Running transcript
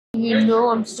You know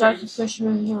I'm starting to push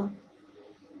my hair.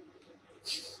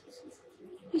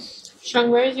 Shang,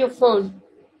 where is your phone?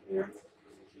 Here.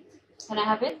 Can I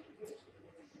have it?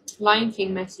 Lion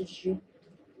King messaged you.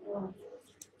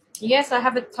 Yes, I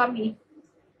have a tummy.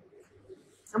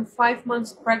 I'm 5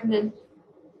 months pregnant.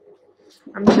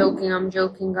 I'm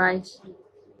joking, guys.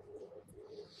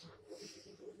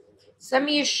 Send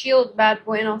me a shield, bad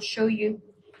boy, and I'll show you.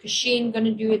 Because she ain't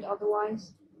gonna do it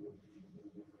otherwise.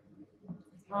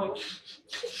 Oh.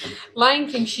 Lion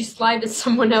King, she slided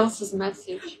someone else's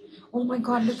message. Oh my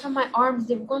god, look at my arms.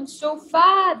 They've gone so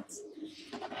fat.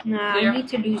 Nah, Yeah. I need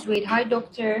to lose weight. Hi,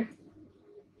 doctor.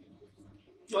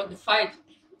 What, the fight?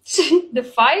 The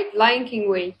fight? Lion King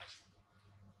weight.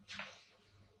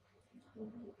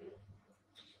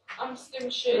 I'm Slim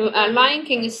Shady. Lion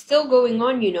King is still going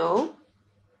on, you know.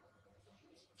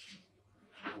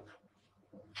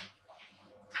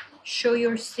 Show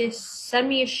your sis. Send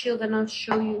me a shield and I'll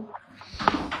show you.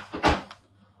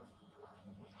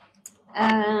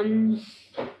 Yeah,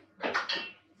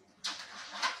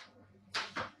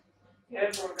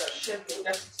 everyone got shit. And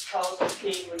that's how it's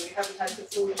okay when you haven't had the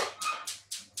food.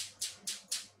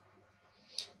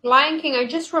 Lion King, I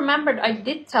just remembered I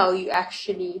did tell you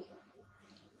actually.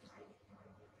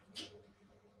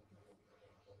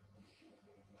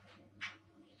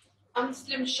 I'm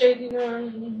Slim Shady.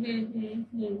 I'm Slim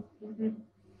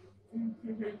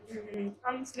Shady.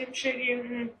 I'm Slim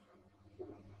Shady.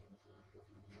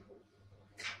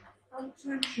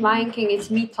 Lion King, it's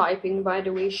me typing, by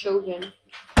the way, Shogun.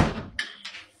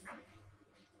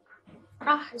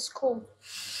 Ah, it's cold.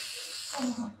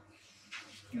 Oh,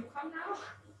 you come now?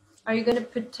 Are you gonna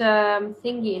put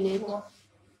thingy in it?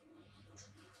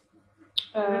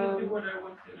 I'm gonna do what I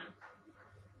want to now.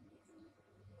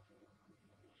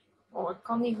 Oh, ik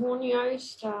kan die gewoon niet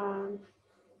uitstaan.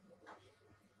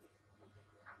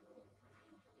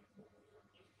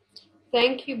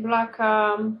 Thank you, Black.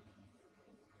 I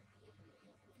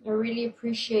really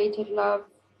appreciate it, love.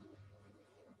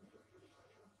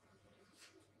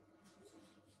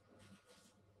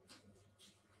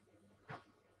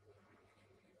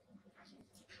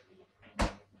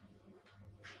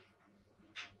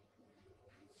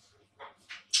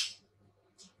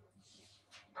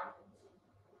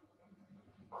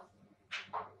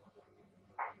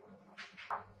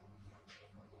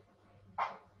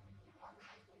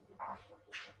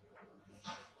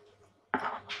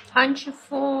 Handje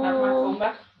vol. Maak mijn phone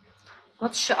weg.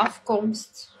 Wat is je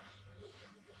afkomst?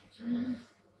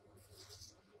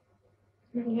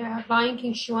 Yeah, Lion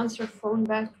King, she wants her phone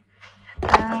back.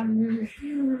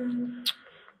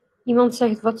 Iemand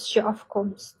zegt, wat is je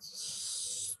afkomst?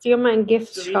 Stuur me een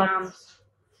gift, schat.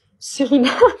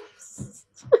 Surinaams.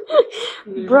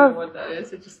 You Bro. know what that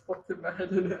is. It just popped in my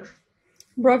head.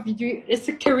 Bro, it's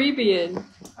the Caribbean.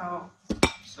 Oh,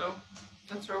 so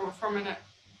that's where we're from, innit?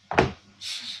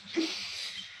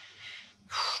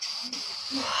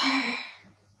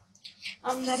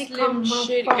 I'm Slim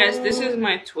Shady. Guys, this is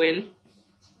my twin.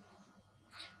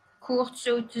 Kort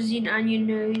zo te zien aan je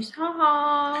neus.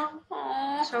 Haha.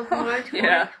 Oh. Zou ik hem eruit gooien?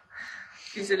 Ja.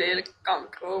 Die is een hele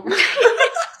kanker over.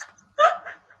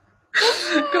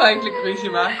 Ik kan eigenlijk ruzie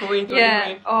maken, hoor je toch Ja.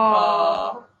 niet?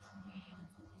 Oh.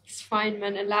 It's fine,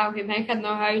 man. Allow him. Hij gaat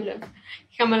nou huilen.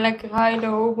 Ga maar lekker huilen,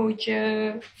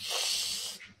 homootje.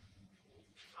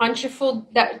 Handje vol.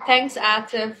 Thanks,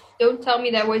 Atef. Don't tell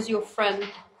me that was your friend.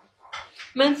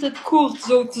 Mensen, het koert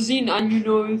zo te zien aan je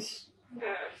neus.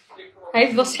 Ja, Hij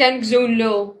heeft waarschijnlijk zo'n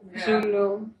lul. Ja. Zo'n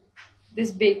lul.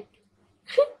 This big.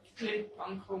 nee,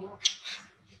 kanker over.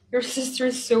 Your sister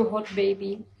is so hot,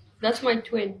 baby. That's my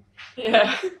twin.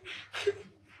 Yeah.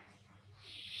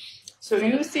 So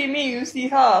you see me, you see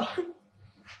her.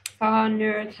 Ah,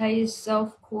 nerd. Hij is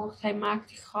zelf kort. Hij maakt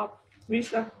die grap. Wie is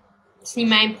dat? Het is niet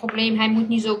mijn probleem. Hij moet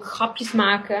niet zulke grapjes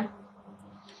maken.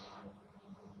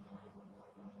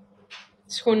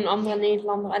 Het is gewoon een andere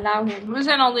Nederlander. Allow him. We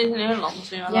zijn al deze Nederlanders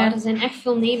hier. Ja, er zijn echt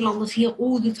veel Nederlanders hier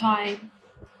all the time.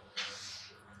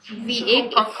 Wie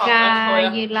ik ga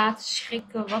je laten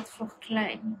schrikken. Wat voor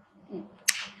klein.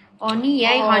 Oh, niet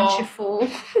jij, handje vol.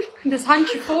 Dat is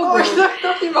handje vol. Oh, ik dacht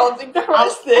nog iemand. Ik dacht, wat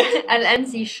is dit?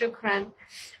 Al-Enzi, shukran.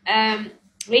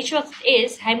 Weet je wat het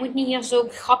is? Hij moet niet hier zo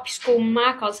grapjes komen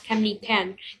maken als ik hem niet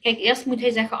ken. Kijk, eerst moet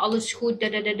hij zeggen alles goed,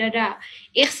 da.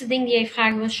 Eerste ding die hij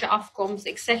vraagt was je afkomst.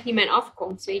 Ik zeg niet mijn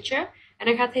afkomst, weet je. En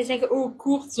dan gaat hij zeggen, oh,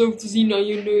 koert zo te zien aan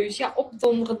je neus. Ja,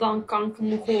 opdonderen dan,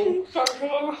 kankermogol.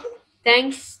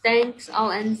 Thanks,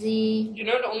 Al-Enzi. You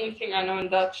know the only thing I know in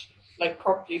Dutch, like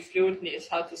properly, fluently, is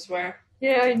how to swear.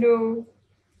 Yeah, I know.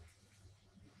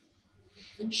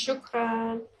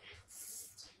 Shukran.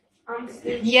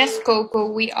 Yes,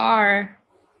 Coco, we are.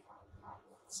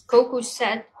 Coco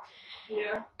said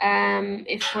Ja.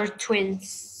 is voor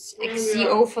twins. Ik Oh, zie ja.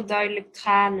 overduidelijk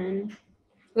tranen.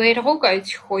 Wil je er ook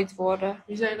uitgegooid worden?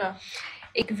 Wie zei dat?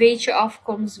 Ik weet je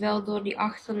afkomst wel door die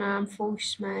achternaam,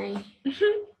 volgens mij.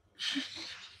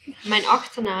 Mijn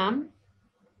achternaam.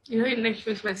 Iedereen denkt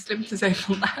volgens mij slim te zijn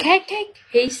vandaag. Kijk.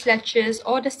 Hey, sletjes.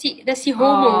 Oh, dat is die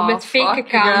homo met fake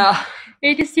account. Ja.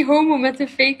 Nee, dat is die homo met een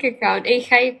fake account. Hey,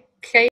 ga je